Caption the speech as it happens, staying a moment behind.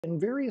In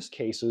various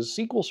cases,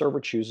 SQL Server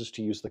chooses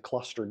to use the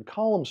clustered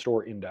column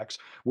store index,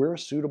 where a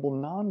suitable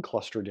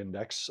non-clustered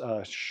index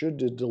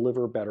should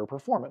deliver better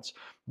performance.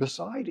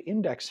 Beside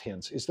index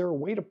hints, is there a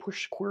way to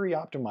push Query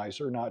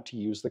Optimizer not to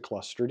use the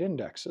clustered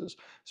indexes,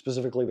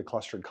 specifically the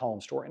clustered column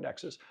store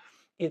indexes?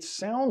 It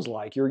sounds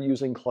like you're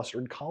using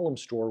clustered column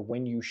store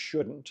when you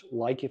shouldn't,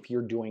 like if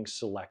you're doing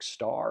select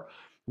star,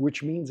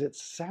 which means it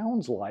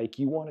sounds like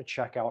you want to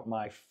check out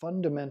my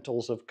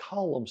Fundamentals of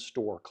Column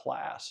Store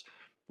class.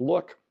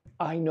 Look,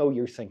 I know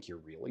you think you're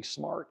really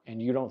smart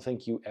and you don't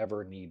think you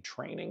ever need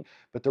training,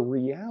 but the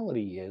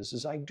reality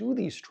is I do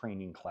these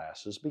training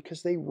classes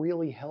because they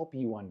really help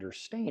you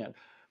understand.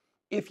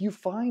 If you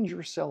find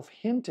yourself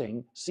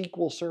hinting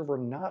SQL Server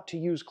not to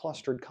use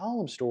clustered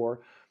column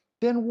store,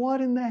 then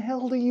what in the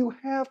hell do you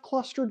have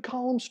clustered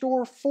column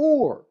store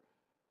for?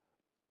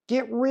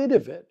 Get rid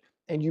of it.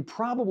 And you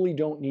probably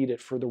don't need it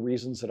for the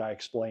reasons that I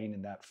explain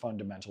in that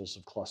Fundamentals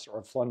of Cluster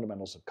or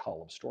Fundamentals of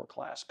Column Store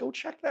class. Go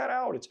check that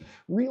out. It's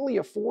really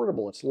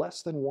affordable. It's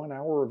less than 1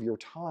 hour of your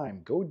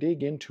time. Go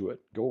dig into it.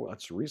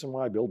 That's the reason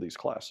why I build these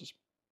classes.